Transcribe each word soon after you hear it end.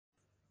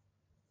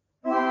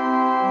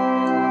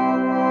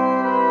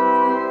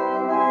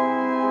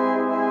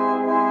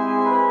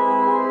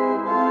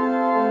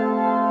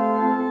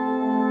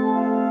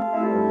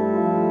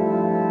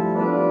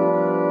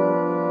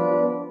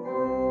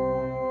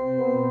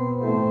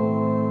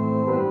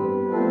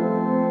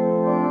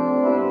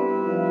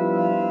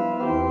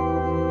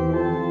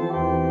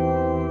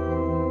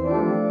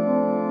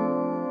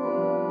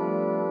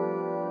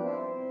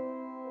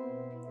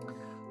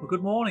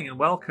good morning and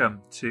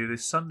welcome to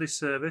this Sunday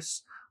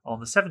service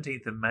on the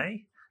 17th of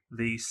May,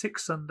 the 6th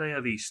Sunday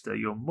of Easter.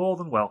 You're more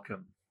than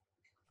welcome.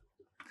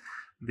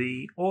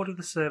 The order of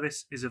the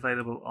service is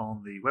available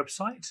on the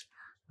website,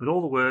 but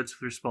all the words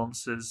for the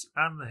responses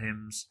and the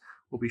hymns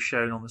will be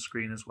shown on the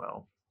screen as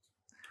well.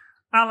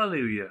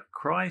 Alleluia,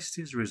 Christ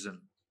is risen.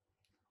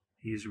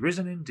 He is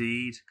risen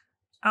indeed.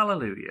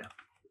 Alleluia.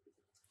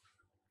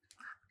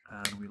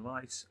 And we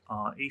light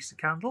our Easter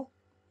candle.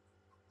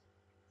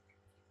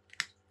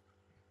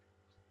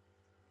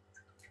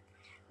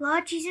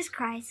 Lord Jesus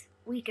Christ,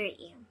 we greet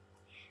you.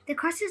 The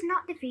cross has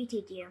not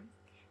defeated you.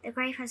 The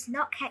grave has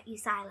not kept you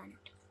silent.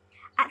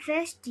 At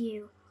first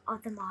dew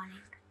of the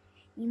morning,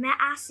 you met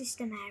our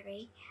sister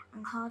Mary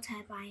and called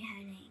her by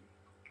her name.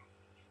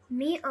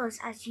 Meet us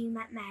as you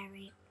met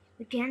Mary,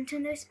 with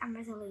gentleness and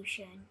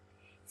resolution.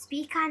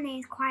 Speak our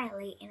names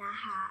quietly in our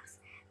hearts,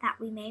 that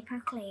we may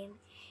proclaim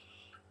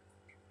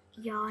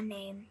your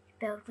name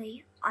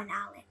boldly on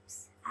our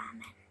lips.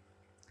 Amen.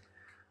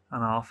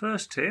 And our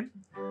first hymn,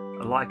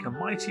 Like a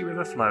Mighty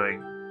River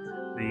Flowing.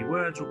 The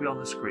words will be on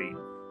the screen.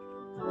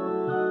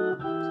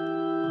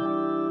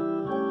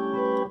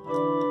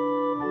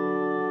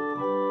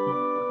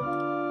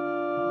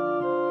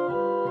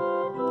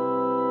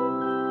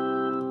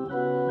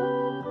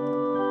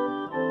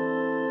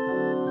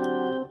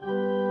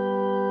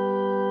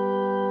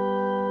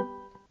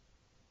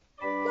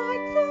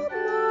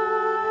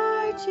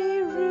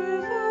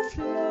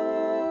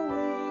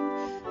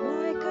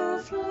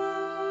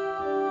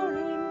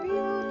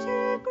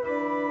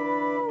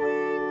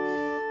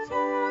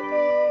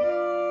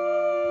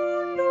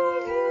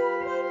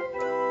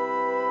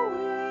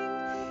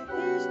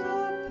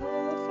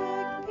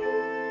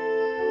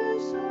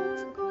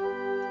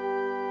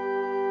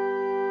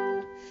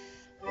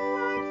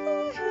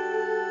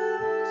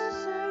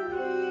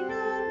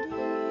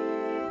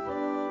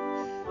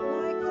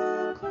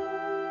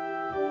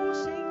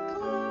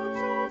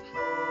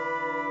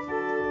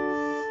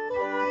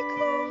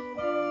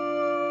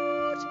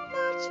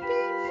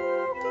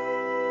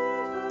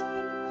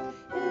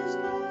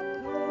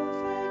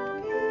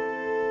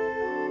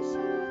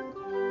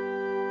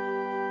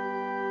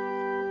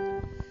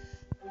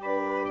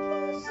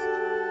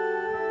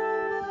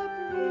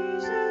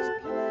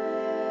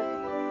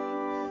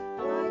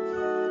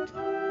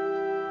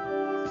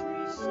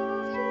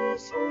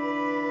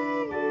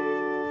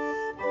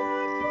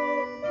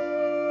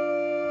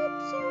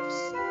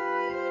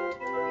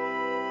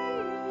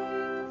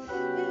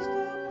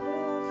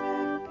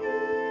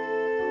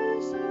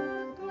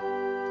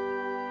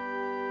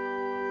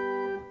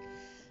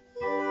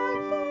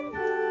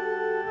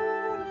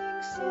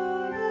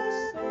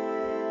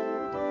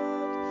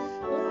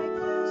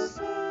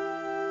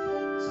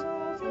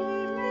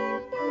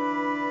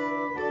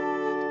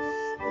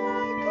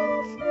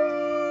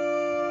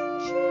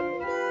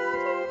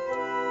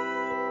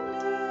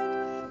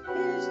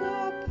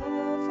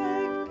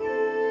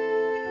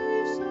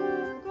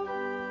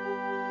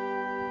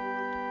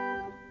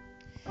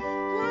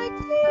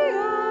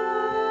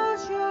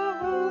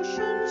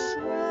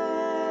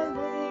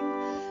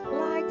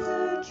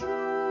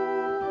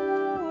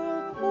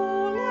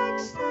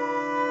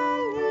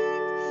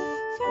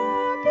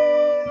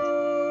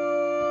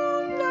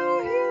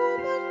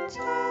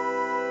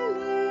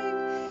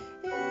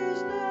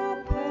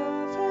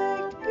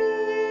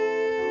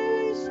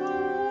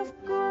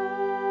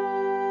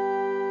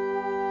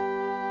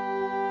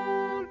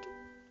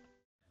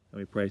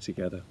 We pray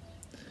together.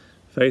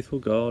 Faithful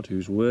God,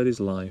 whose word is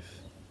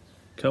life,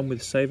 come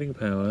with saving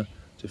power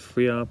to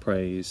free our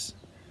praise,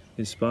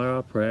 inspire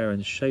our prayer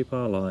and shape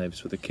our lives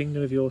for the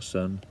kingdom of your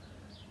Son,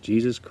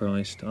 Jesus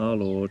Christ our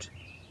Lord.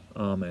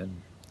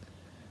 Amen.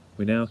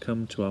 We now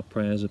come to our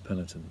prayers of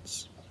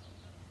penitence.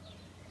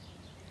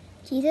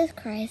 Jesus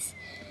Christ,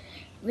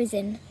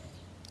 risen,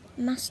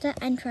 Master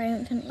and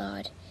triumphant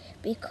Lord,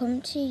 we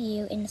come to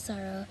you in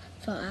sorrow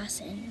for our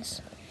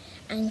sins,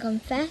 and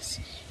confess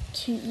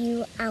to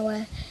you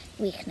our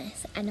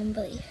weakness and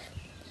unbelief.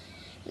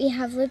 We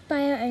have lived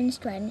by our own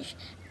strength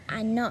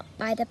and not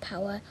by the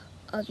power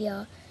of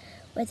your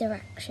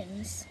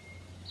resurrections.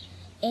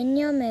 In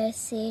your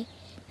mercy,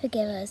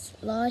 forgive us.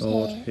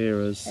 Lord,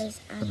 hear us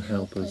and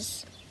help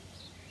us.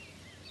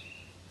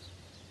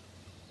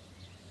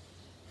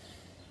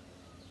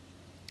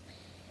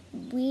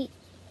 We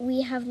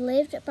have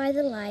lived by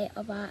the light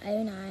of our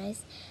own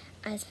eyes,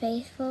 as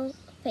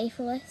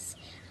faithless,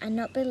 and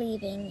not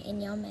believing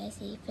in your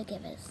mercy,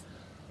 forgive us.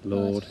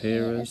 Lord,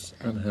 hear us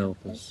and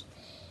help us.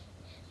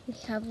 We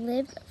have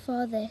lived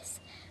for this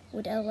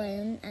wood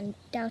alone and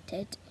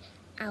doubted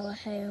our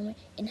home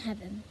in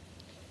heaven.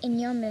 In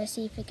your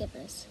mercy, forgive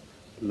us.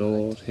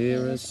 Lord,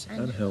 hear us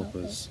and help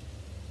us.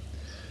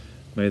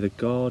 May the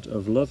God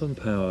of love and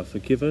power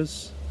forgive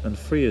us and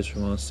free us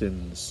from our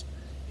sins,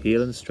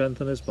 heal and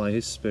strengthen us by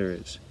his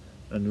Spirit,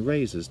 and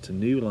raise us to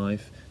new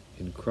life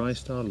in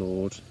Christ our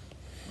Lord.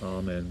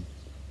 Amen.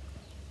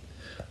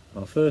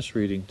 Our first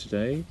reading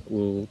today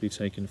will be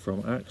taken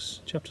from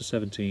Acts chapter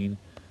 17,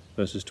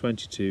 verses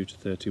 22 to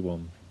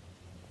 31.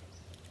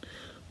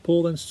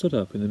 Paul then stood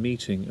up in the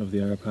meeting of the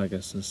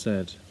Areopagus and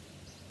said,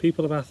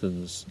 "People of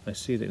Athens, I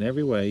see that in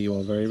every way you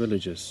are very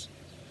religious.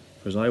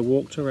 For as I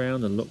walked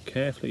around and looked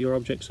carefully at your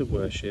objects of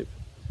worship,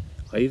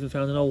 I even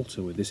found an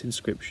altar with this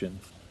inscription,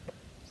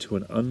 'To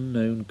an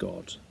unknown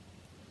God.'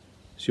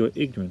 So you are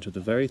ignorant of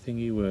the very thing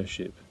you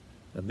worship,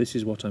 and this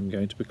is what I am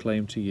going to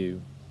proclaim to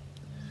you.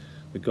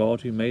 The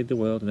God who made the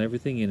world and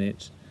everything in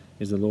it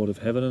is the Lord of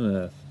heaven and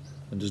earth,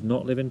 and does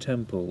not live in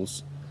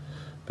temples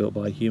built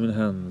by human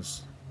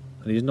hands,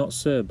 and he is not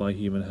served by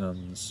human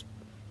hands,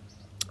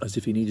 as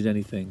if he needed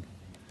anything.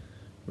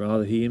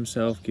 Rather, he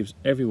himself gives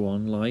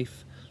everyone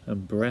life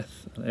and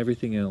breath and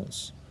everything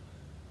else.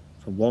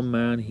 From one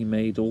man he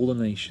made all the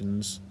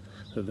nations,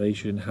 that they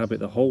should inhabit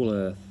the whole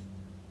earth,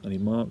 and he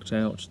marked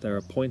out their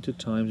appointed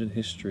times in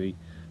history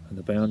and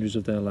the boundaries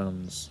of their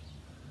lands.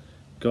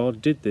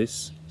 God did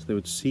this so they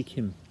would seek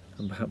him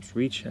and perhaps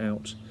reach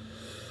out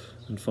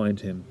and find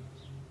him,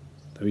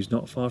 though he's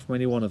not far from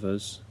any one of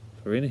us,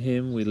 for in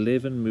him we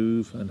live and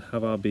move and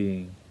have our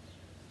being.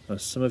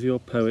 As some of your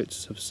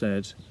poets have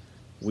said,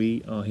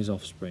 we are his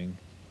offspring.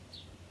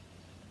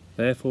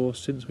 Therefore,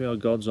 since we are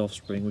God's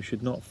offspring, we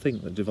should not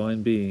think that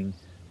divine being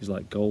is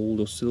like gold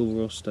or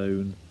silver or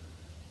stone,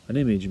 an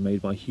image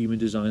made by human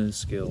design and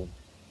skill.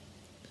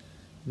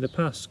 In the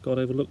past, God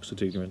overlooked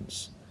such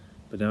ignorance,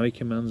 but now he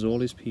commands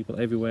all his people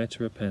everywhere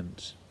to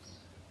repent.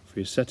 For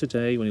he has set a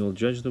day when he will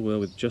judge the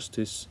world with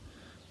justice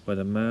by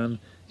the man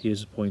he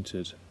has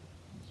appointed.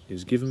 He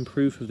has given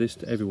proof of this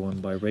to everyone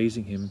by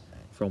raising him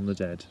from the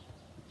dead."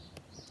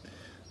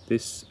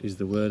 This is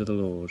the word of the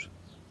Lord.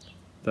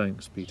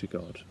 Thanks be to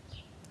God.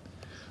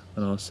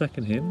 And our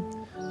second hymn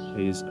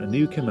is A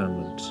New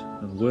Commandment,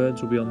 and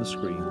words will be on the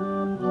screen.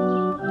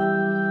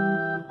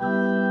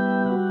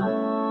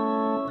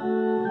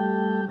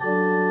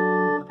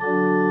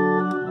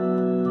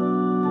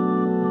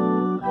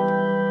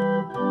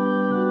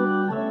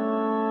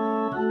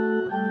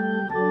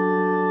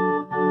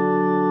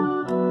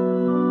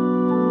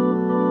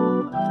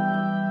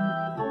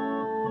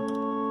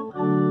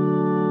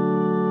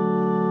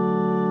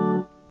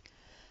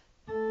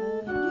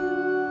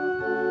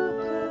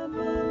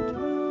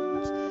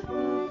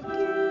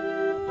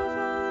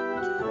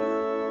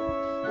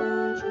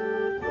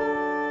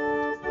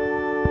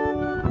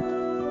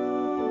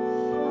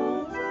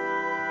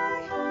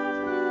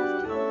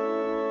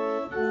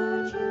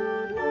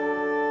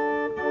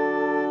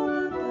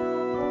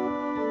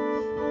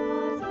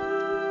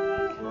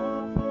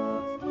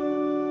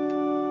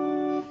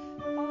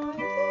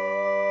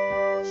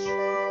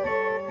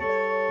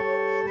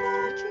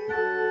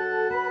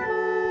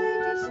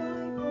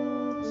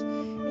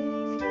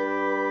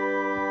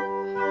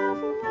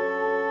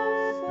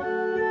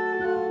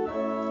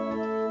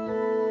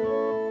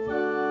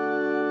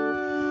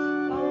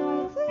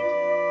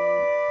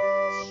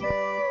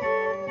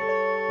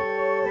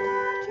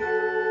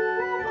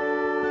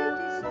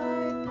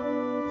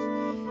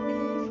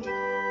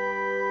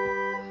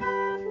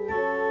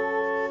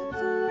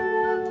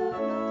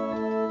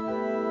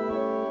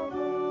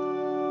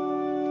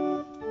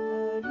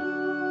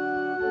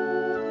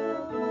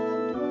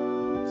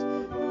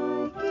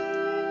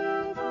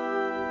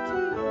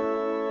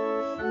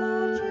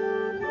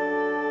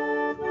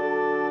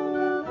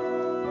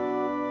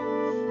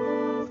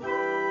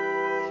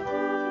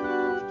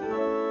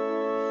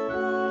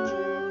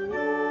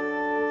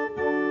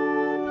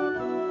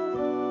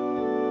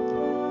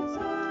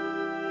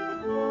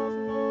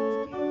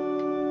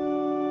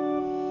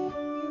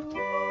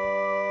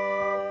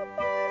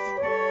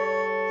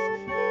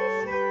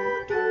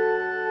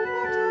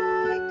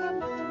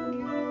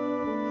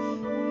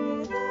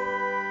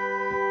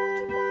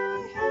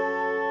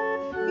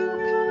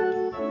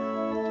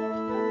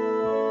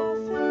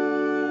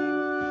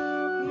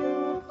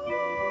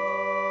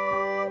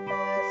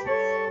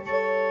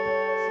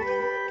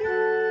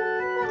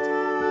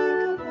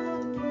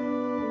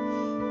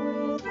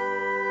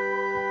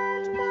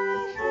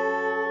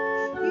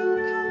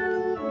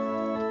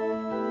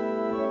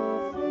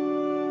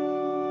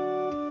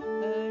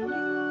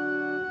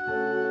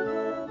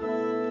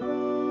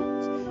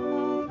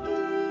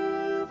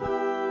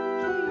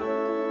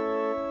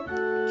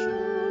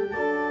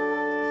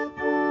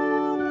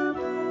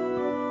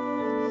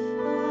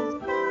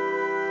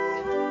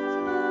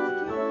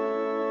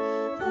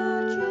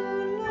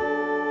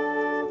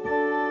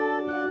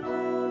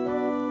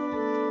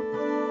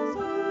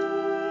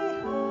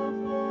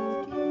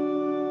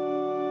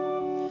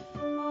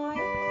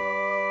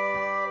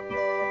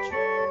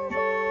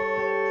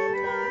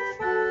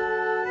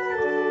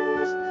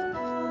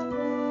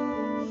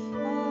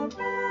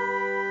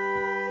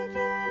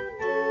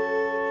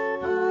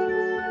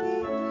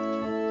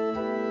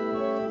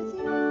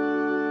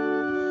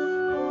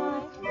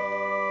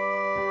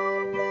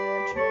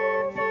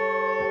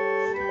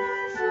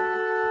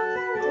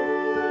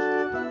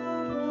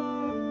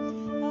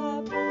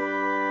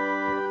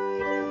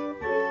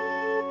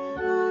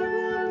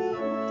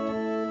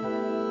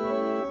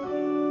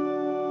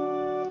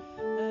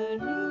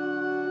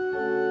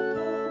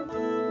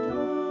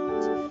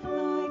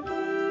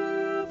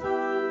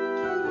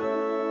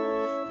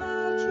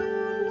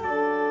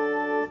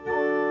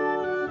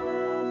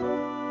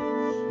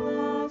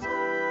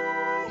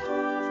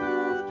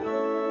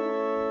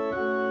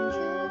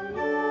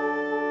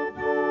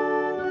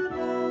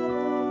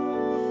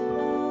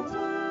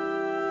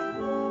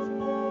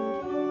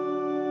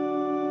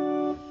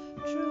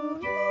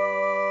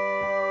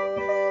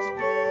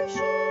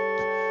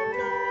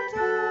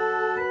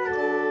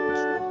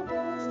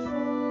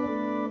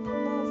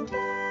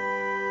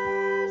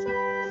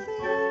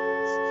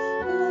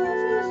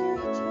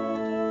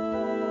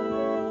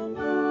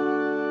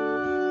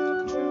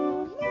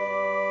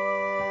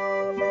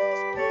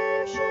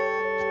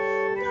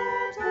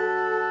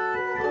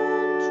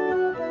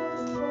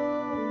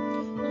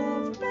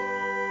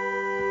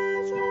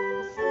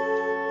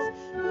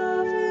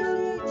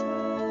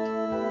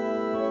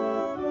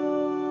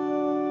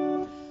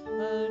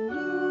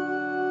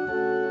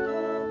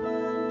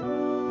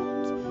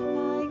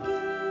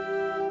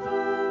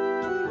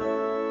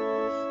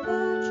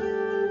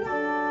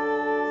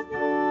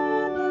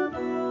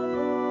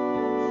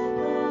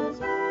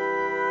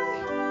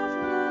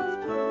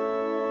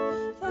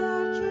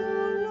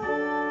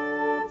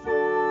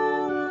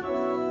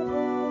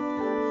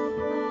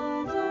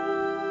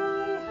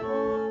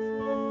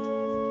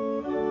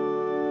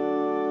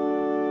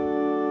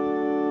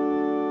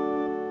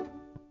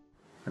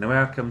 And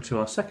now we come to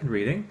our second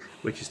reading,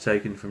 which is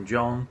taken from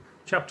John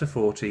chapter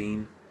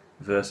 14,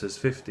 verses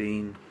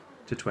 15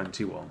 to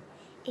 21.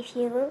 If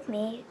you love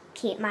me,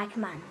 keep my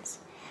commands,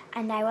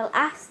 and I will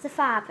ask the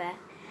Father,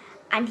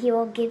 and he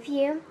will give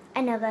you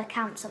another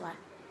counselor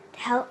to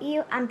help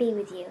you and be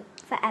with you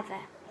forever.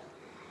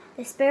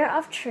 The Spirit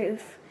of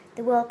truth,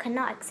 the world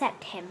cannot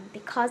accept him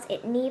because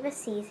it neither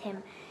sees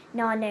him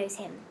nor knows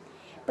him.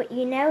 But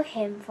you know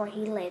him, for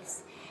he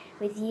lives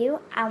with you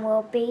and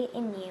will be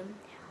in you.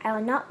 I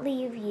will not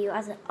leave you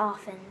as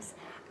orphans.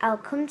 I will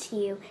come to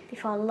you.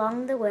 Before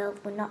long the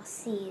world will not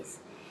see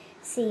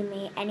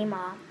me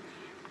anymore.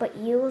 But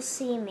you will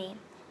see me.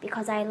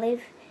 Because I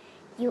live,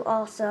 you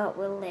also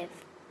will live.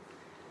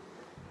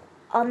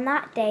 On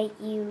that day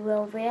you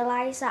will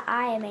realize that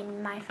I am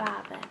in my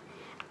Father,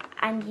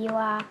 and you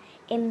are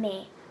in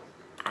me.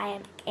 I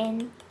am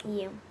in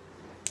you.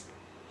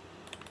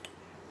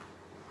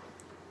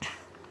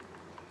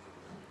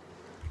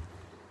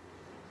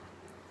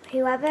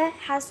 Whoever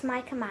has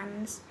my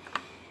commands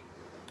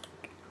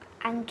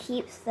and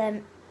keeps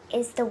them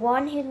is the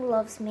one who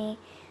loves me.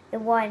 The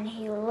one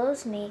who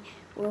loves me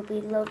will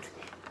be loved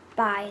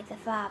by the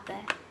Father,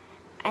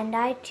 and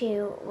I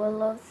too will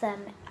love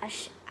them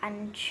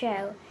and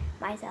show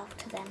myself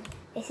to them.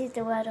 This is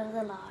the word of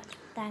the Lord.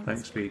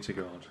 Thanks be to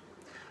God.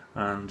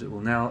 And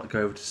we'll now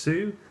go over to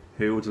Sue,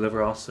 who will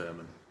deliver our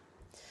sermon.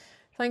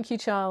 Thank you,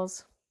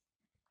 Charles.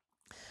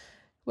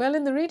 Well,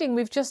 in the reading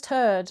we've just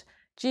heard,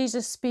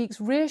 Jesus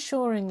speaks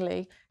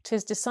reassuringly to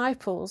his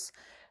disciples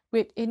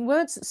in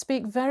words that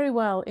speak very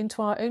well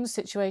into our own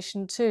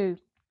situation too.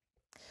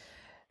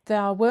 They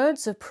are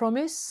words of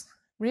promise,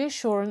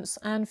 reassurance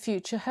and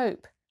future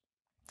hope,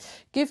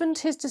 given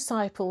to his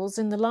disciples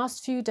in the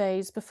last few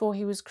days before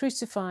he was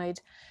crucified,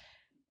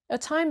 a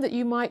time that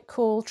you might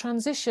call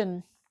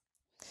transition,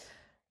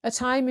 a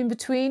time in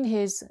between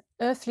his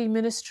earthly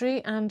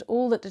ministry and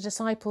all that the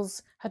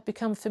disciples had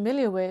become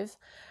familiar with,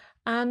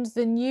 and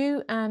the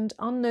new and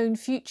unknown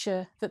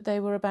future that they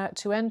were about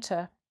to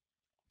enter.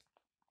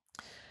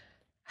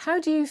 How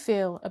do you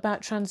feel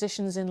about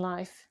transitions in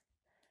life?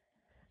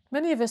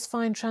 Many of us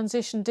find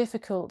transition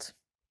difficult,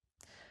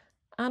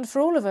 and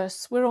for all of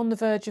us, we're on the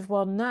verge of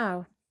one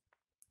now.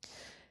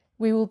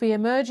 We will be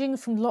emerging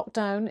from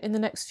lockdown in the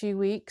next few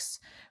weeks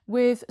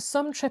with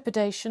some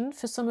trepidation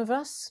for some of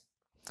us,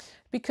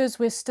 because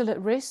we're still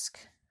at risk,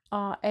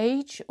 our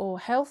age or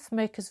health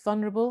make us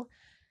vulnerable,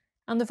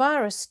 and the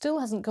virus still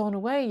hasn't gone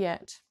away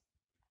yet.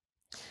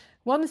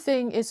 One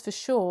thing is for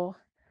sure,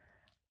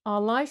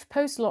 our life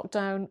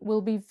post-lockdown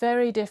will be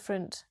very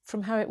different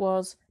from how it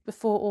was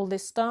before all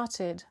this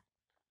started.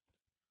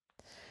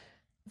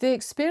 The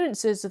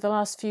experiences of the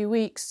last few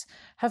weeks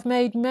have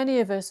made many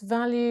of us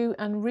value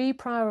and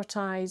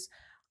reprioritise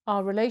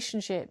our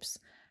relationships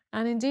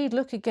and indeed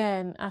look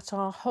again at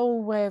our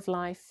whole way of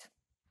life.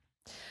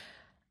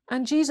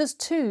 And Jesus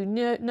too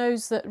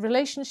knows that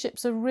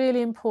relationships are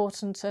really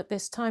important at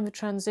this time of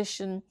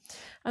transition,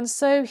 and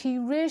so he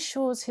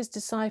reassures his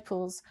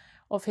disciples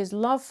of his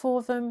love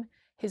for them,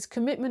 his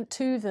commitment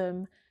to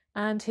them,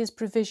 and his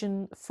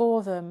provision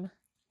for them.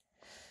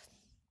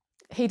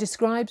 He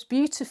describes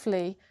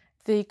beautifully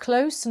the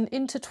close and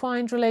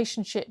intertwined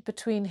relationship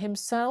between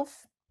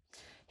himself,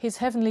 his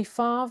heavenly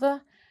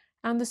Father,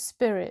 and the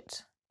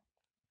Spirit.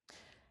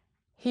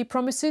 He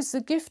promises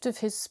the gift of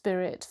his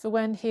Spirit for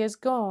when he is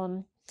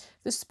gone,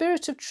 the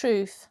Spirit of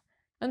truth,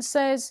 and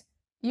says,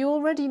 "You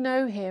already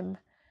know him,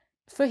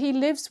 for he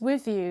lives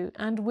with you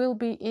and will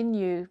be in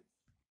you."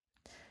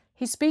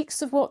 He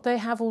speaks of what they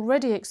have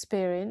already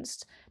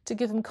experienced to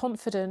give them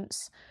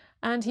confidence,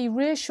 and he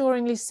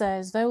reassuringly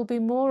says there will be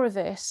more of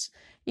this,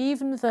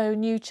 even though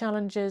new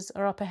challenges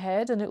are up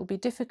ahead and it will be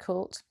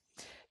difficult.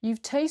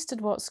 You've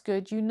tasted what's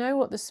good, you know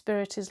what the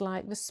Spirit is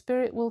like. The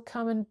Spirit will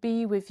come and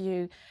be with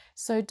you,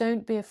 so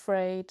don't be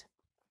afraid.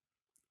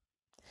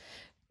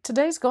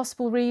 Today's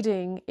Gospel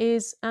reading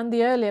is, and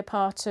the earlier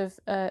part of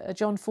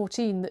John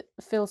 14 that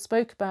Phil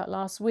spoke about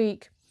last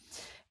week,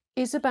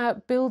 is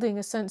about building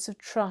a sense of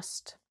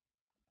trust.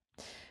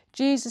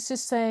 Jesus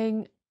is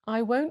saying,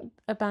 I won't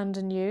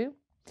abandon you.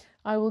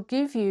 I will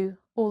give you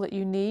all that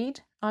you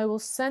need. I will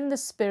send the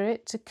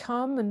Spirit to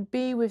come and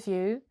be with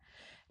you,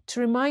 to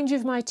remind you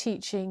of my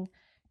teaching,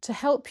 to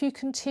help you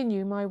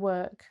continue my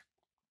work.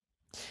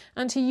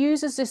 And he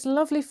uses this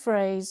lovely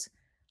phrase,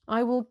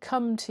 I will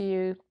come to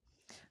you.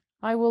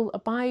 I will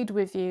abide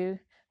with you,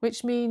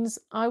 which means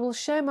I will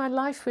share my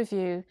life with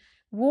you,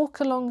 walk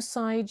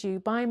alongside you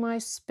by my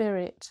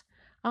Spirit.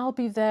 I'll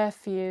be there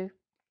for you.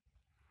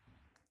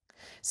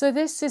 So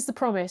this is the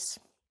promise.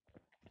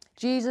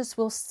 Jesus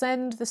will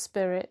send the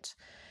Spirit.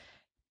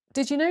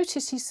 Did you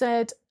notice he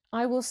said,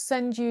 I will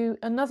send you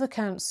another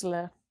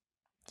counsellor?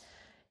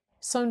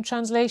 Some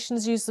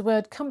translations use the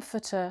word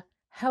comforter,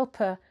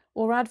 helper,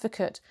 or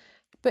advocate,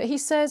 but he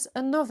says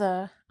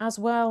another as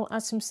well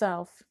as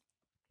himself.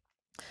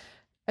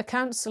 A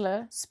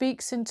counsellor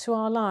speaks into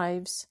our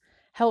lives,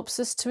 helps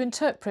us to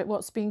interpret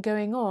what's been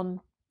going on,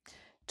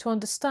 to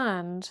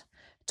understand,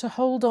 to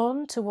hold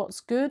on to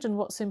what's good and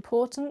what's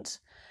important,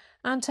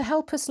 and to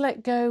help us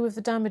let go of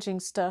the damaging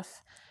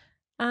stuff.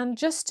 And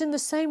just in the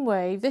same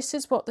way, this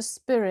is what the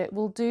Spirit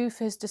will do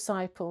for his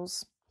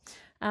disciples.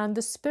 And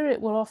the Spirit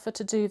will offer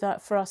to do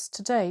that for us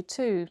today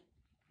too.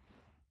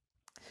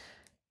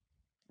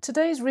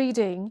 Today's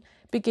reading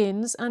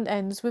begins and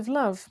ends with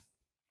love.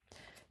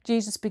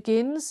 Jesus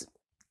begins,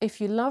 "If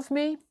you love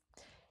me,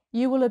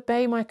 you will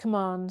obey my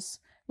commands,"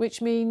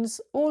 which means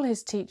all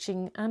his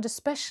teaching, and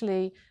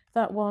especially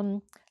that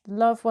one,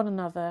 love one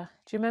another.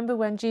 Do you remember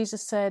when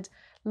Jesus said,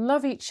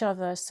 "Love each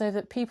other so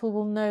that people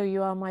will know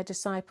you are my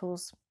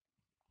disciples"?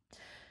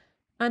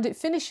 And it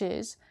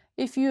finishes,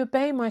 "If you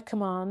obey my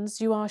commands,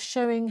 you are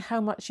showing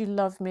how much you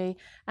love me,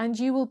 and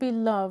you will be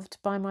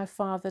loved by my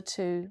Father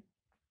too."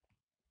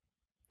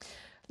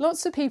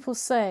 Lots of people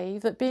say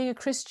that being a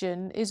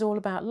Christian is all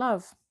about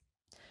love,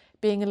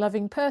 being a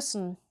loving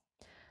person,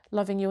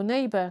 loving your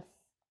neighbour.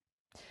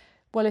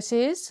 Well, it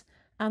is,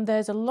 and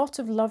there's a lot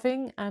of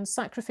loving and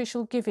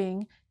sacrificial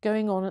giving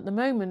going on at the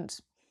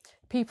moment.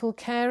 People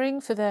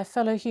caring for their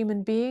fellow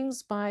human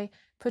beings by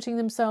putting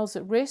themselves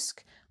at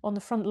risk on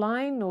the front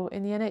line or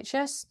in the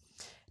NHS,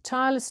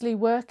 tirelessly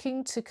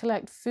working to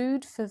collect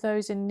food for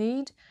those in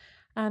need,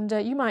 and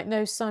you might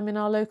know some in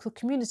our local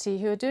community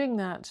who are doing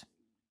that.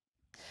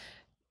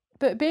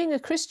 But being a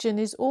Christian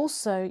is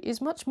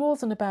much more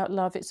than about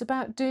love. It's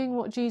about doing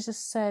what Jesus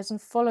says and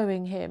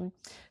following him,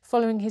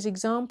 following his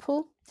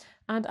example,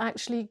 and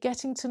actually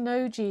getting to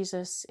know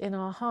Jesus in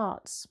our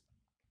hearts.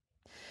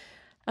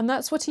 And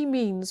that's what he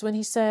means when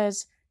he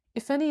says,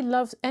 "If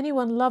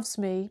anyone loves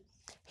me,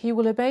 he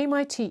will obey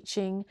my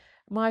teaching,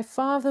 my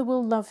Father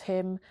will love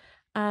him,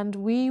 and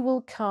we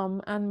will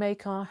come and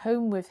make our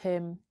home with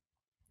him."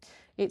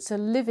 It's a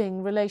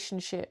living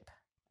relationship.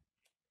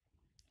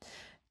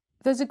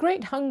 There's a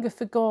great hunger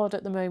for God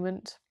at the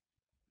moment.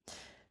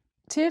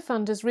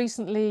 Tearfund has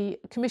recently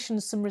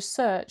commissioned some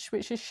research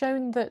which has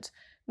shown that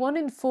 1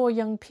 in 4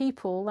 young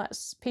people,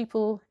 that's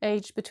people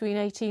aged between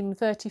 18 and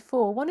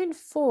 34, 1 in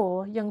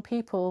 4 young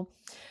people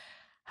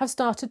have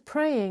started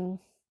praying.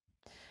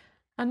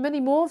 And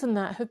many more than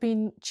that have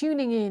been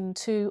tuning in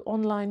to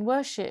online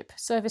worship,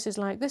 services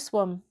like this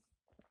one.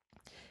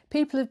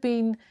 People have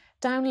been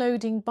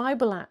downloading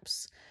Bible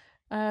apps.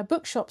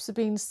 Bookshops have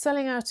been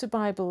selling out of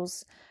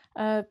Bibles.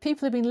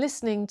 People have been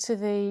listening to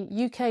the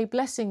UK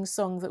Blessing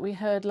song that we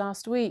heard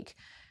last week.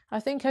 I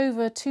think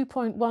over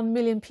 2.1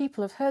 million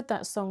people have heard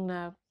that song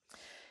now.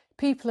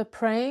 People are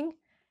praying,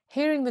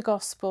 hearing the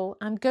gospel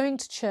and going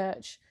to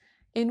church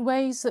in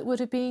ways that would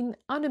have been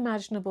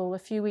unimaginable a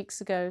few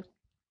weeks ago.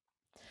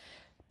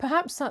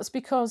 Perhaps that's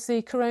because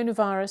the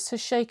coronavirus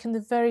has shaken the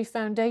very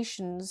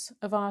foundations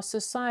of our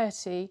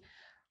society,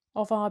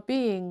 of our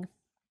being.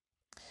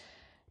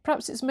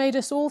 Perhaps it's made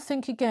us all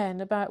think again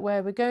about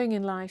where we're going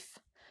in life,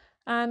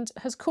 and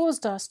has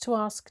caused us to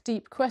ask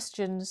deep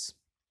questions.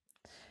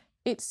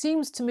 It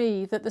seems to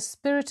me that the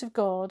Spirit of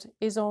God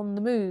is on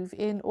the move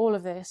in all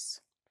of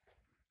this.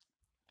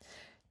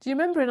 Do you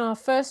remember in our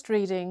first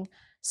reading,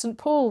 St.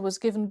 Paul was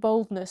given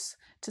boldness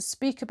to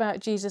speak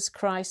about Jesus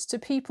Christ to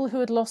people who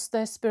had lost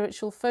their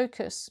spiritual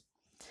focus.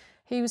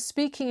 He was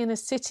speaking in a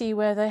city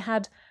where they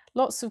had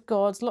lots of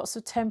gods, lots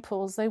of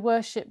temples, they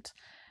worshipped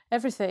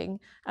everything,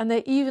 and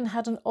they even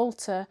had an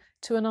altar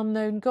to an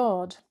unknown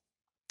god,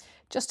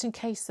 just in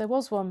case there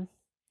was one.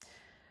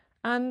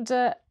 And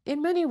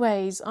in many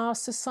ways, our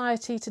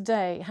society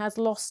today has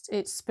lost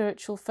its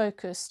spiritual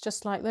focus,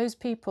 just like those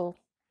people.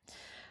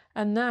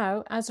 And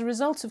now, as a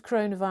result of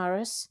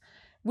coronavirus,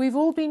 we've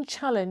all been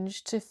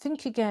challenged to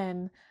think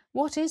again,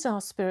 what is our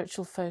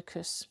spiritual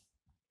focus?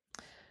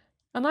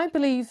 And I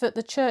believe that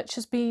the church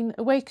has been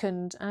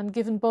awakened and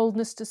given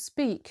boldness to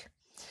speak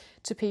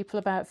to people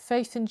about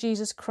faith in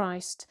Jesus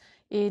Christ,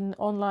 in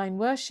online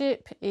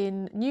worship,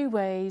 in new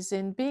ways,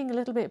 in being a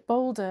little bit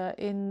bolder,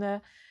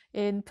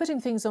 in putting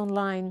things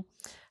online,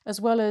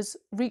 as well as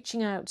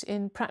reaching out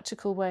in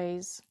practical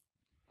ways.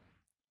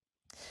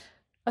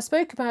 I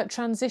spoke about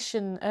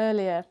transition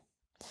earlier.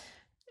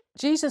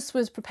 Jesus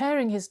was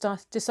preparing his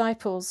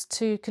disciples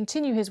to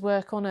continue his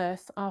work on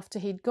earth after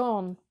he'd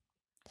gone.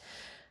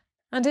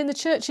 And in the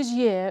church's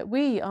year,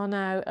 we are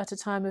now at a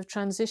time of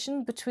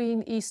transition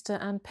between Easter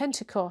and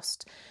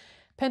Pentecost.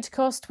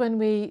 Pentecost, when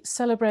we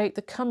celebrate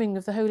the coming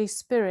of the Holy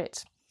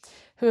Spirit,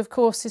 who of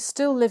course is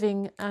still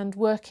living and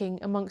working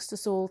amongst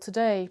us all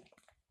today.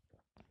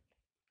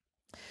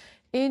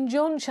 In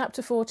John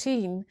chapter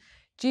 14,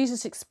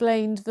 Jesus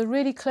explained the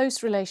really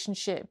close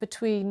relationship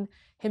between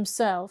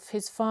himself,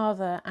 his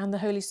Father, and the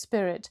Holy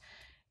Spirit,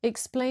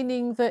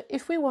 explaining that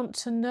if we want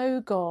to know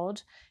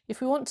God,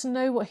 if we want to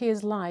know what he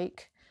is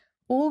like,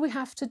 all we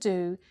have to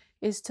do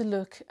is to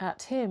look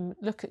at him,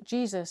 look at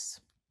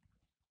Jesus.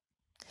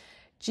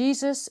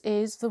 Jesus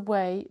is the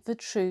way, the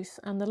truth,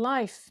 and the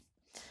life.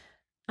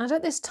 And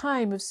at this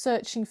time of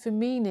searching for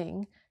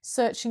meaning,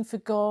 searching for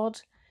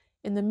God,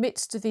 in the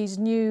midst of these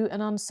new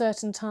and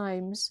uncertain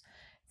times,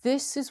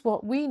 this is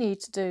what we need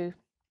to do.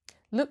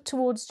 Look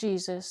towards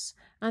Jesus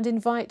and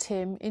invite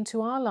him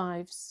into our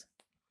lives.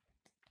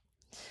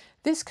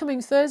 This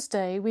coming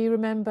Thursday, we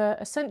remember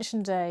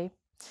Ascension Day.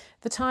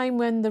 the time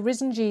when the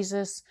risen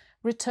Jesus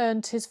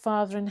returned to his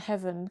Father in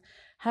heaven,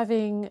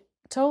 having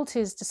told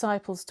his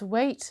disciples to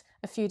wait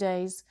a few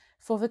days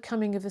for the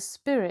coming of the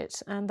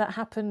Spirit, and that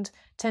happened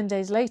 10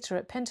 days later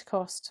at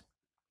Pentecost.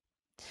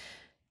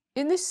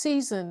 In this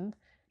season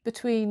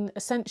between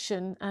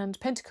Ascension and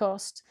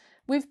Pentecost,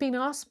 we've been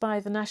asked by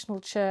the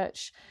National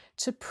Church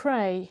to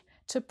pray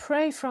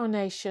for our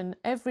nation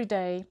every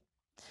day,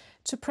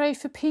 to pray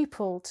for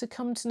people to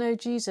come to know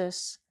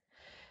Jesus,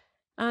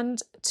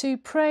 and to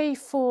pray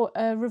for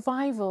a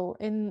revival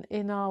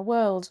in our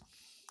world.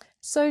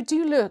 So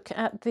do look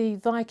at the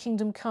Thy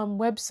Kingdom Come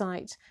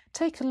website,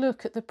 take a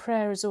look at the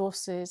prayer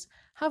resources,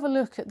 have a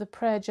look at the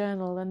prayer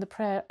journal and the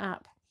prayer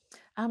app,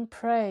 and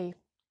pray.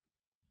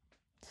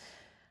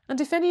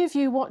 And if any of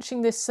you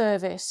watching this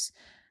service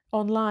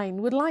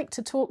online would like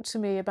to talk to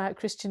me about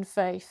Christian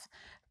faith,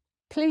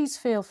 please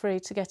feel free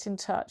to get in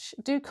touch.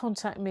 Do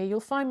contact me. You'll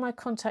find my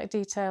contact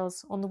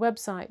details on the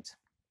website.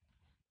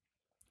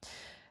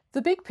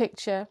 The big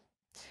picture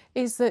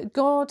is that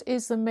God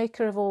is the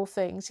maker of all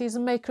things. He's the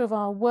maker of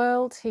our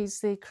world. He's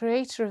the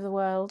creator of the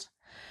world.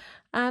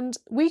 And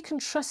we can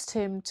trust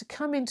him to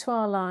come into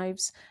our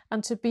lives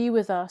and to be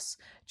with us.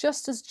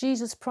 Just as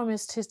Jesus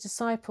promised his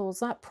disciples,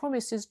 that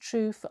promise is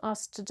true for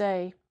us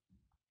today.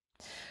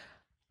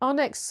 Our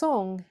next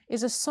song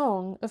is a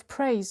song of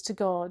praise to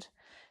God.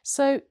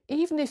 So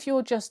even if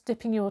you're just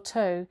dipping your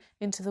toe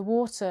into the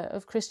water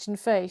of Christian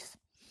faith,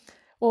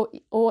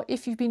 or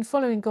if you've been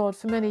following God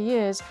for many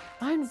years,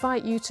 I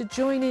invite you to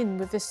join in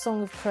with this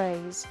song of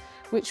praise,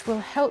 which will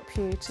help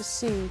you to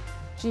see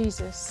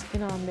Jesus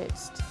in our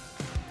midst.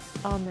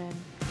 Amen.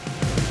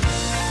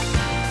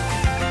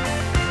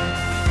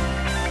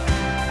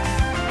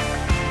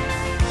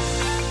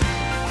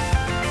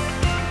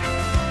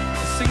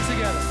 Sing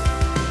together.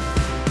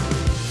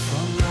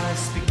 From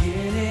life's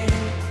beginning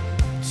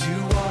to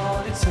all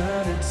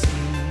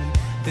eternity,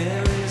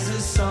 there is a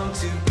song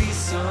to be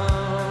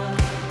sung.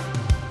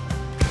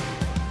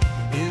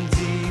 In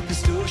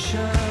deepest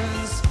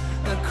oceans,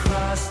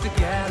 across the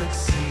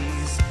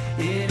galaxies,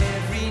 in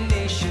every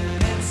nation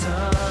and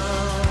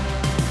tongue,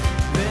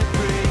 let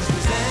praise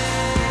resound,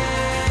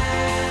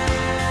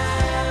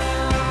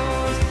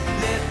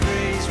 let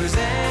praise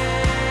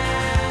resound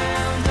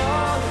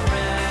all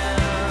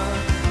around.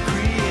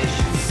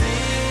 Creation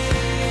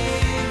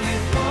sing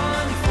with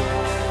one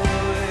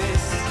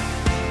voice,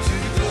 to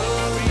the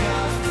glory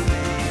of the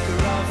Maker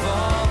of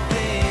all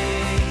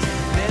things.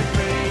 Let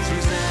praise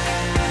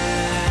resound,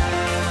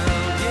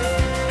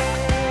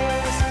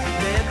 yes,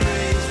 let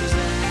praise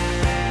resound.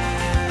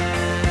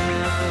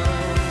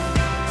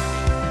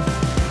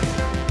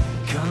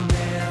 Come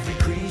every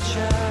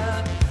creature,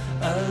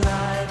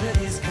 alive at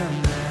his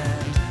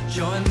command,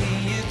 join the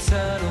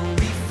eternal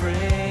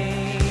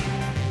refrain.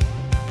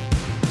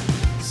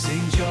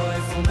 Sing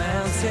joyful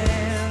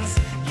mountains,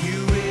 you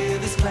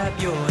with us clap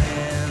your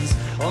hands,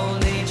 all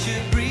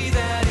nature breathe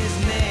out his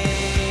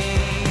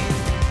name.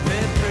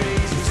 Let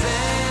praise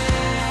resound,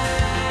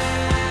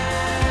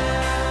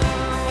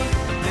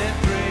 let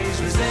praise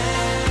resound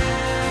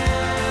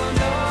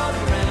all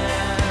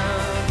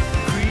around.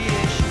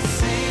 Creation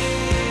sing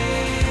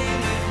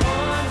with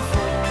one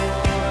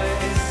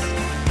voice,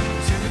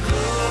 to the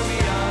glory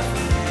of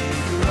the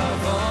Maker of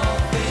all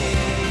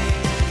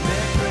things.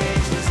 Let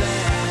praise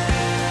resound,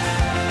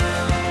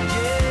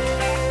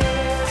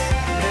 yes,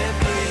 let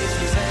praise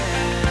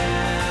resound.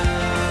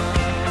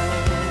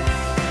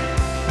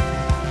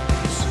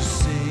 So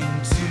sing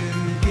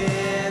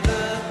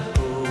together,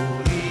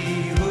 holy,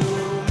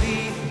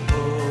 holy,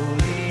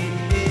 holy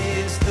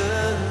is the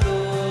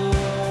Lord.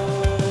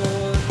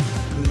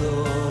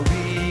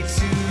 Glory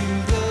to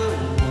the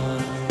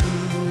one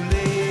who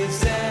lives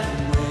and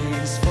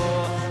reigns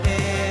forevermore.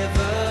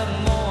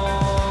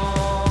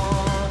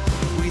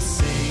 We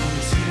sing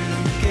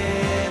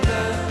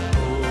together,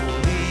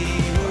 holy,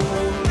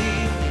 holy,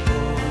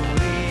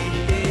 holy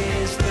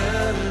is the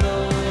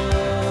Lord.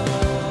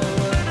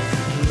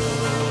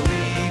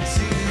 Glory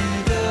to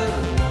the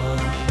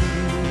one who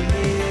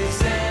lives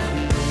and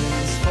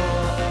reigns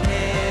forevermore.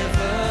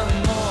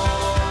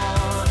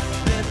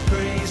 Let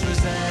praise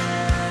resound.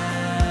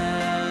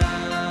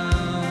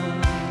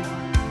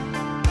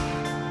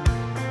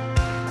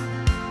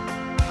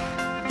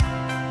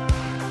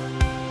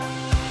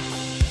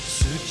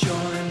 So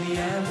join the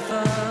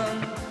anthem,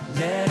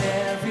 let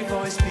every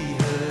voice be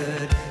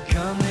heard.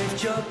 Come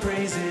lift your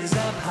praises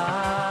up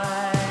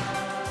high,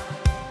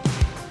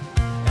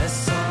 as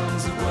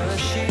songs of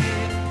worship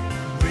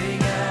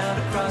ring out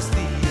across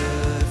the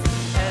earth,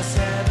 as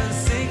heaven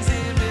sings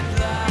in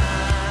reply.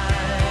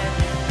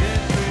 Let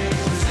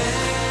praise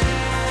resound,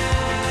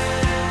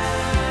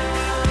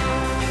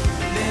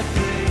 let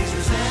praise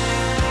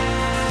resound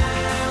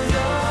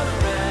all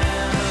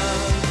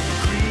around.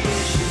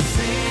 Creation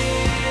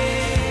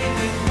sing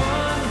with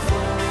one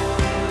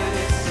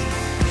voice,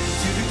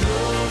 to the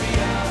glory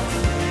of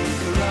the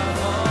Maker of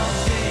all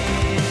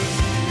things.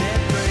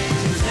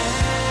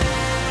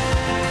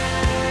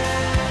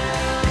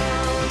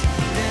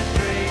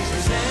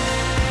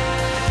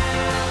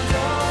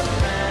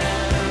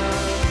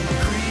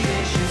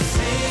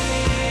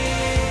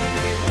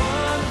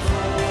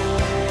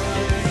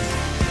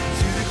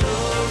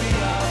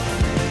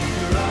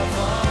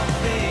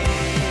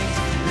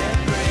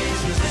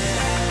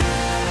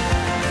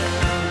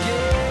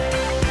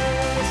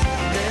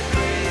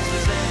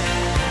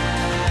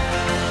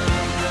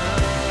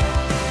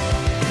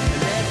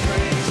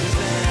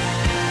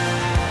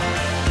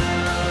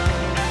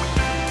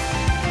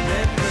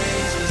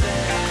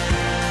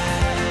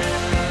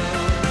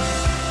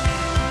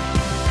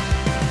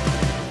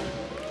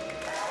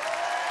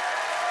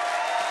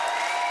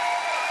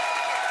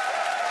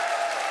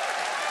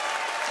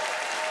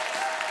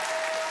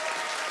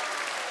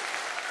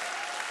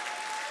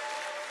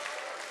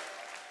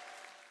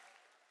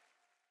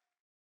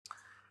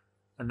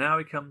 now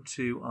we come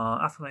to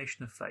our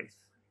affirmation of faith.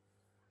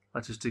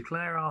 Let us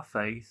declare our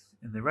faith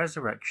in the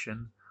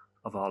resurrection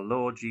of our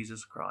Lord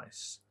Jesus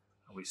Christ.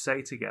 And we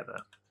say together,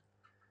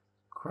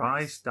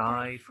 Christ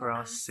died for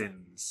our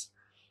sins.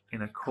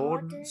 In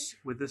accordance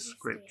with the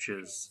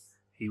Scriptures,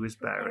 he was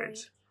buried.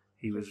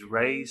 He was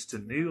raised to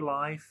new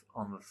life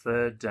on the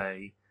third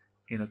day,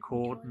 in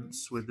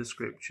accordance with the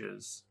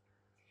Scriptures.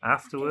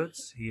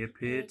 Afterwards, he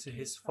appeared to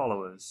his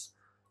followers,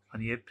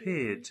 and he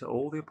appeared to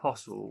all the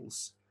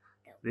apostles.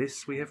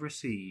 This we have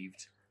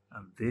received,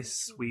 and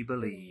this we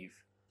believe.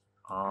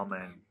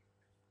 Amen.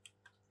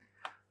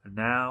 And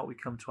now we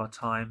come to our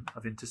time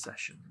of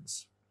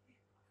intercessions.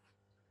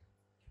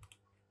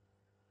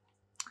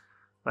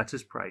 Let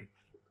us pray.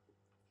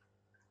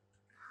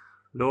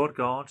 Lord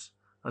God,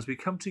 as we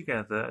come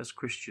together as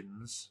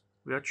Christians,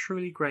 we are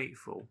truly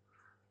grateful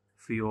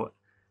for your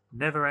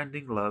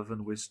never-ending love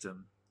and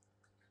wisdom,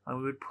 and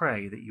we would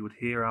pray that you would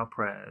hear our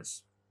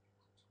prayers.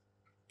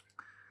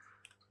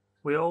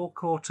 We are all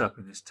caught up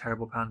in this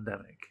terrible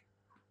pandemic.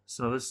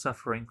 Some of us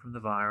suffering from the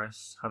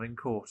virus, having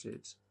caught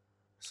it.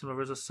 Some of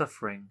us are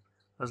suffering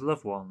as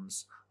loved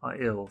ones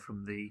are ill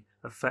from the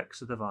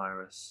effects of the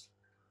virus.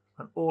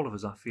 And all of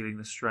us are feeling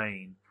the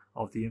strain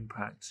of the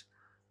impact,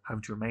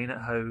 having to remain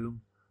at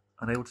home,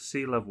 unable to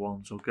see loved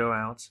ones or go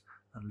out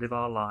and live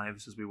our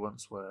lives as we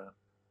once were.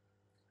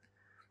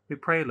 We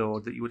pray,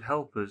 Lord, that you would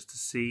help us to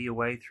see a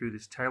way through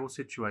this terrible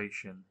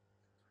situation,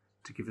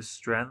 to give us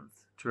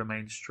strength to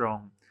remain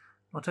strong,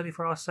 not only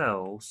for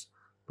ourselves,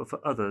 but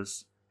for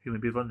others who may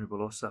be vulnerable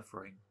or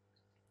suffering.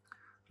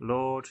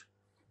 Lord,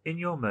 in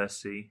your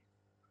mercy,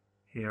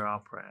 hear our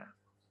prayer.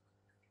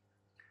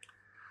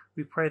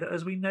 We pray that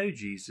as we know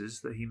Jesus,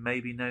 that he may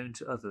be known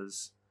to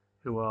others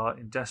who are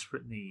in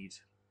desperate need,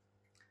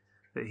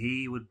 that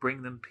he would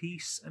bring them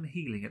peace and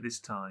healing at this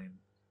time.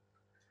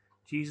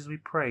 Jesus, we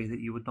pray that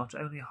you would not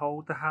only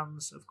hold the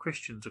hands of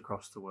Christians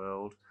across the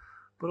world,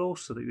 but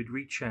also that you would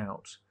reach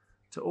out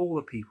to all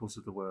the peoples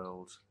of the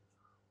world,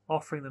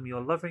 offering them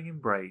your loving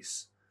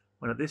embrace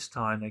when at this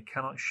time they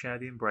cannot share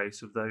the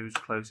embrace of those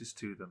closest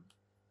to them.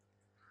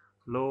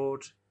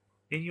 Lord,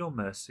 in your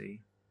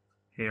mercy,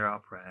 hear our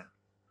prayer.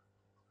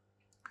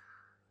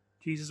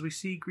 Jesus, we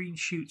see green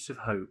shoots of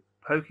hope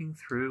poking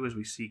through as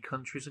we see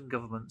countries and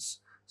governments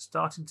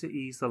starting to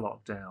ease the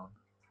lockdown,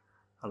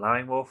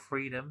 allowing more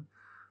freedom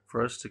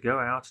for us to go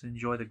out and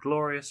enjoy the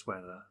glorious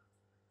weather.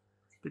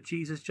 But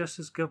Jesus, just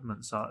as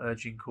governments are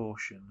urging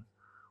caution,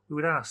 we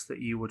would ask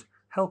that you would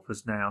help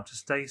us now to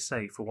stay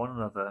safe for one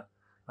another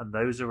and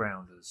those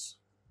around us.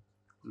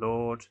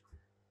 Lord,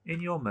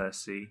 in your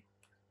mercy,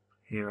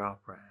 hear our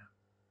prayer.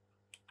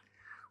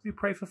 We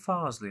pray for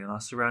Farsley and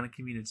our surrounding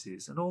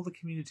communities and all the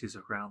communities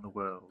around the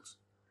world.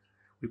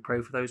 We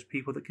pray for those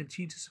people that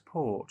continue to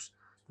support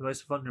the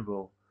most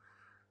vulnerable,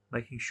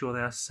 making sure they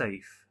are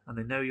safe and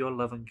they know your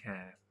love and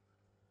care.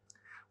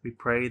 We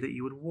pray that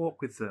you would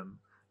walk with them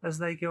as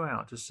they go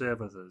out to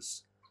serve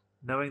others,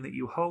 knowing that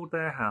you hold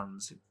their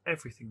hands in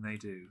everything they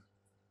do.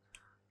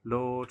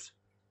 Lord,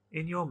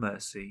 in your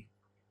mercy,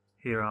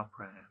 hear our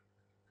prayer.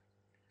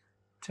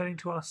 Turning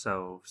to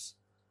ourselves,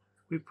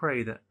 we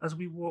pray that as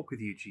we walk with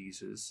you,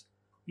 Jesus,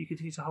 you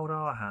continue to hold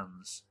our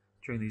hands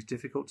during these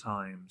difficult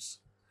times,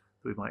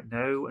 that we might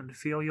know and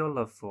feel your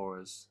love for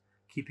us,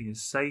 keeping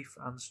us safe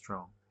and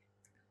strong.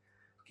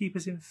 Keep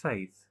us in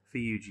faith for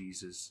you,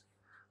 Jesus,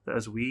 that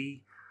as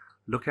we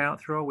look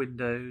out through our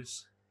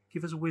windows,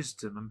 give us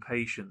wisdom and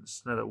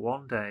patience, so that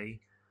one day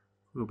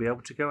we will be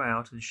able to go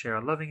out and share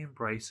a loving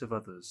embrace of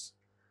others,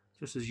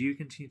 just as you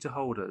continue to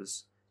hold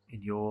us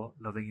in your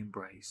loving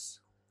embrace.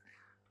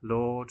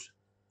 Lord,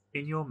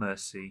 in your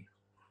mercy,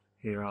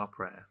 hear our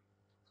prayer.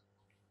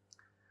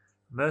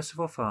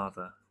 Merciful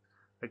Father,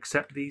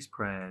 accept these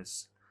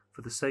prayers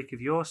for the sake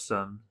of your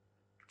Son,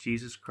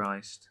 Jesus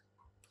Christ.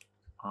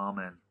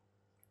 Amen.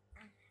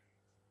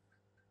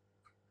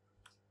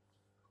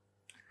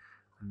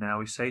 And now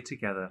we say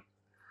together,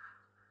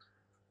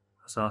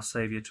 as our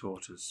Saviour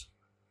taught us,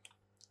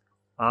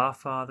 Our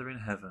Father in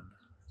heaven,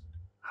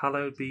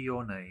 hallowed be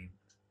your name.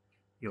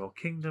 Your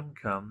kingdom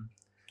come,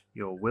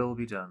 your will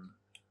be done,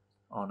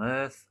 on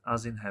earth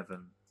as in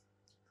heaven.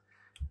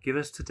 Give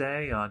us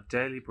today our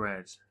daily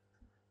bread.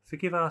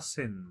 Forgive our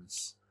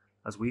sins,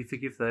 as we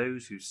forgive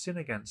those who sin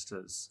against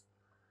us.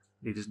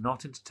 Lead us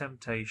not into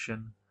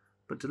temptation,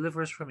 but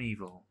deliver us from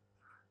evil.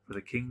 For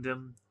the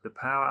kingdom, the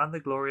power, and the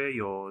glory are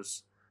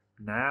yours,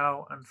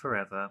 now and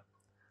forever.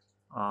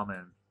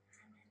 Amen.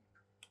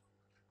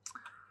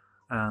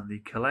 And the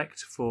collect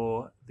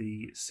for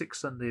the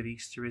sixth Sunday of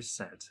Easter is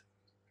said,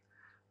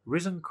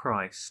 Risen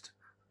Christ,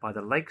 by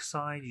the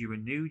lakeside you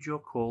renewed your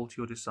call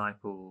to your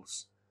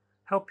disciples.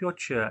 Help your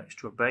church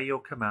to obey your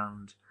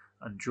command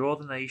and draw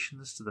the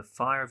nations to the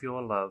fire of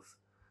your love,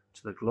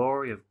 to the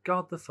glory of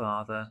God the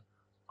Father.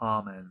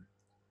 Amen.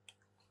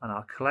 And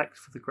our collect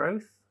for the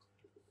growth.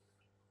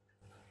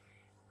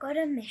 God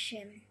on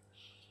mission,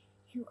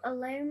 who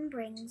alone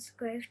brings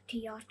growth to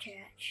your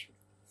church,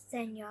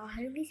 send your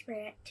Holy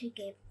Spirit to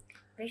give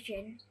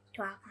vision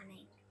to our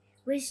planning,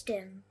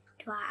 wisdom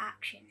to our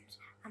actions,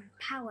 and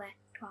power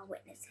to our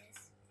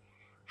witnesses.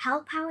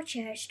 Help our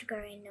church to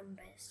grow in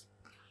numbers,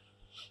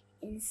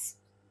 in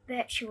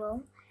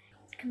spiritual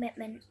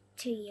commitment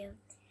to you,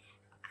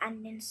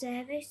 and in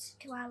service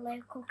to our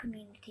local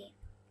community.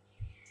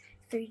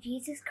 Through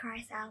Jesus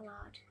Christ our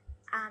Lord.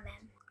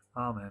 Amen.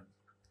 Amen.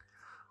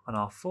 On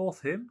our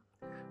fourth hymn,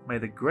 may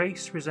the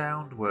grace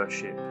resound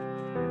worship.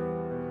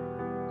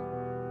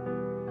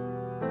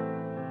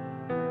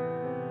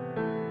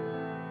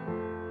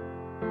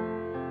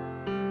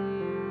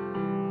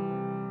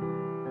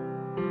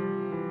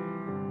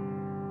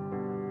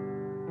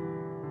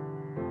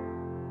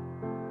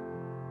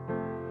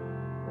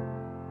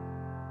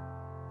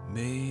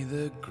 May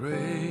the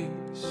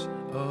grace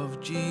of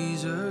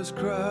Jesus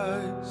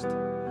Christ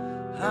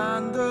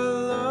and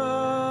the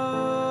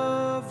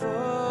love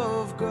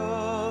of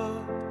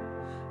God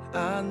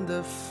and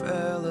the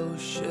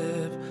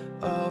fellowship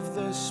of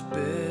the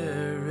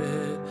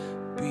Spirit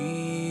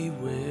be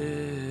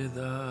with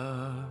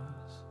us.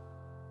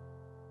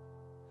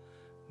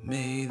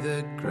 May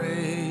the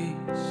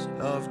grace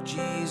of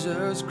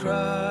Jesus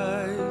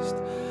Christ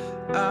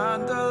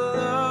and the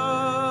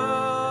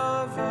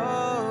love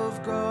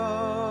of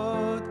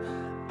God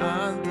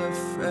and the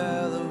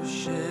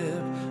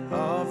fellowship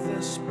of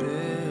the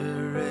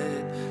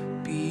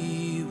Spirit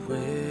be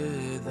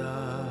with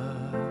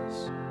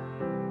us.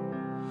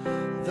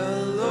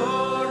 The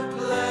Lord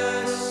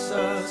bless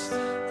us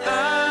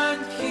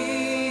and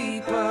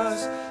keep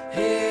us,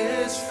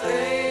 His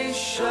face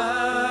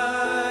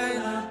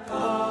shine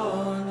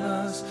upon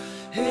us,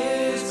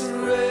 His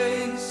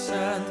grace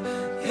and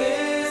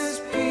His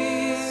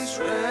peace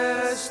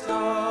rest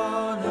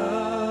on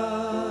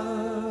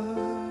us.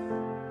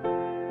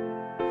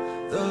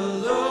 The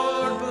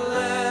Lord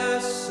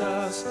bless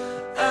us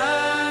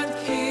and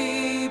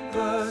keep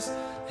us,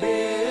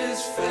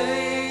 His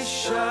face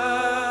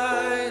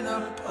shine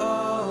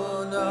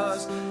upon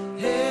us,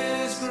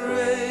 His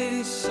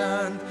grace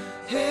and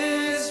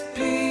His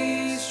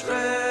peace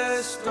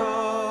rest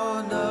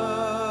on us.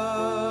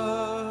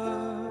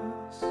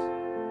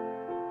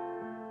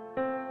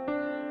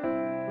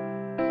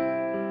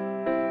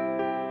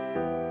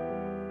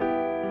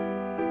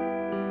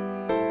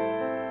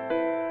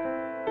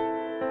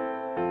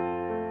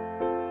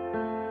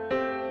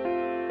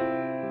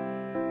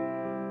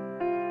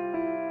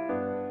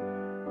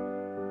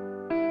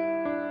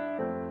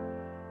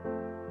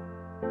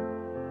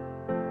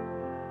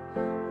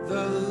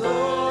 The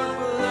Lord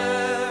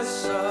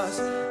bless us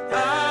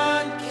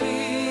and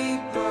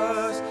keep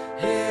us,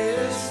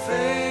 His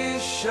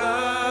face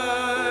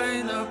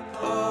shine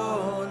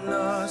upon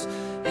us,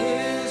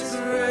 His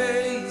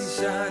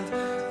grace and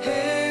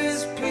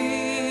His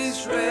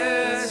peace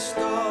rest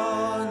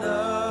on us.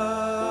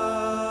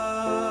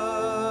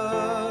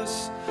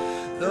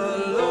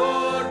 The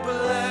Lord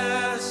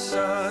bless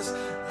us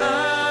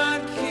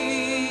and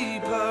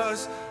keep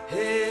us,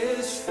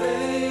 His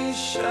face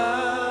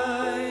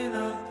shine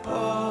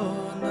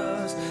upon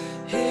us,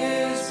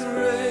 His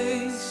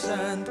grace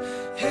and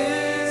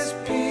His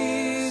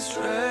peace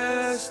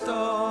rest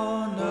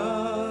on us.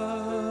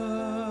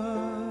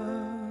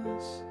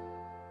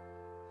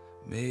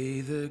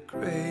 May the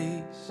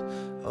grace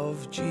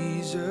of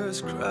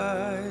Jesus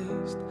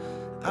Christ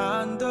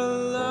and the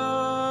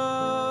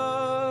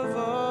love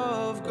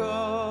of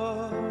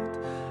God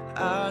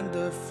and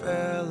the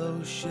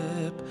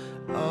fellowship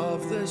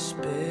of the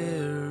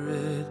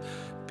Spirit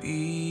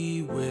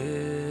be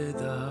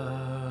with us.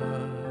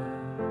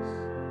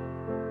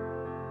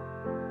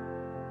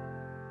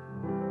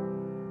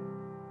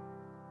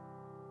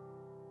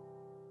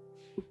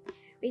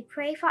 We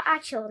pray for our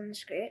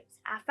children's groups,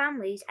 our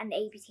families, and the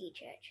ABC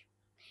Church.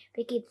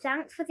 We give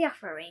thanks for the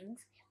offerings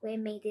we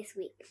made this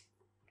week,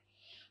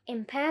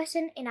 in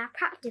person in our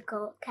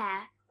practical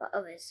care for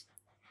others,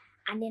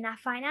 and in our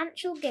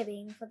financial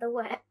giving for the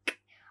work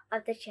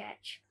of the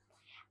church.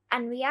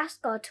 And we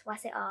ask God to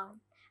bless it all.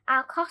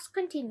 Our costs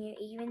continue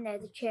even though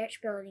the church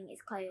building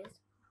is closed.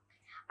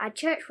 Our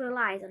church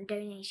relies on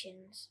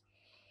donations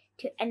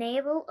to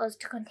enable us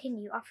to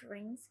continue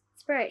offerings,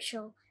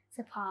 spiritual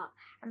support,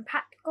 and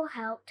practical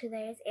help to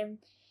those in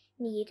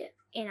need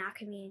in our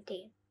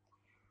community.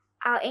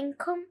 Our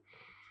income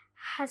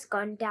has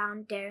gone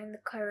down during the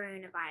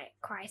coronavirus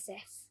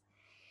crisis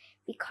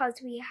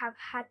because we have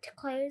had to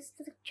close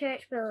the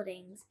church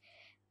buildings,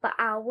 but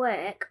our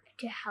work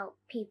to help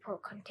people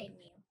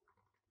continue.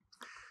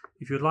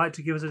 If you'd like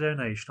to give us a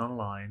donation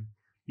online,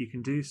 you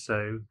can do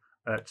so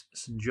at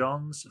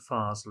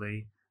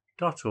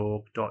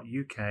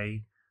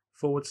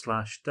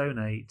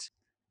stjohnsfarsley.org.uk/donate.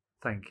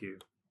 Thank you.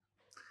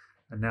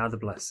 And now the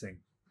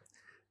blessing.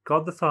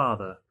 God the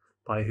Father,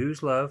 by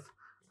whose love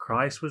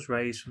Christ was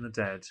raised from the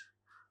dead,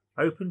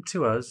 open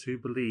to us who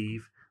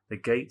believe the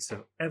gates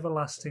of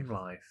everlasting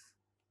life.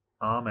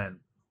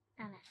 Amen.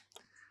 Amen.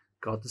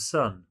 God the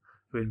Son,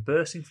 who in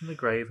bursting from the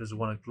grave has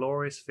won a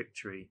glorious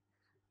victory,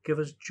 give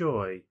us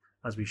joy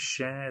as we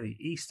share the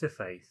Easter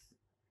faith.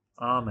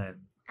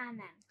 Amen.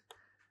 Amen.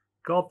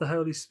 God the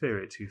Holy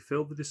Spirit, who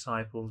filled the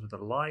disciples with the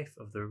life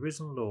of the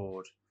risen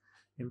Lord,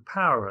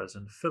 Empower us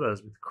and fill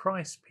us with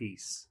Christ's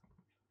peace.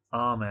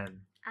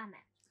 Amen.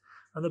 Amen.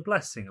 And the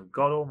blessing of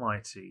God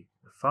Almighty,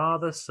 the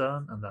Father,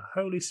 Son, and the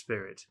Holy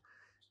Spirit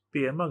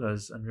be among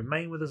us and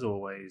remain with us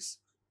always.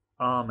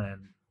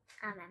 Amen.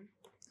 Amen.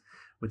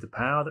 With the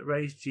power that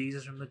raised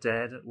Jesus from the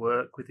dead at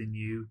work within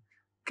you,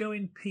 go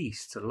in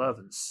peace to love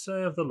and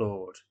serve the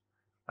Lord.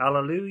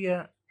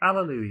 Alleluia,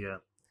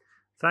 alleluia.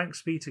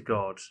 Thanks be to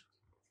God.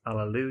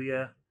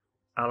 Alleluia,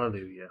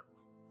 alleluia.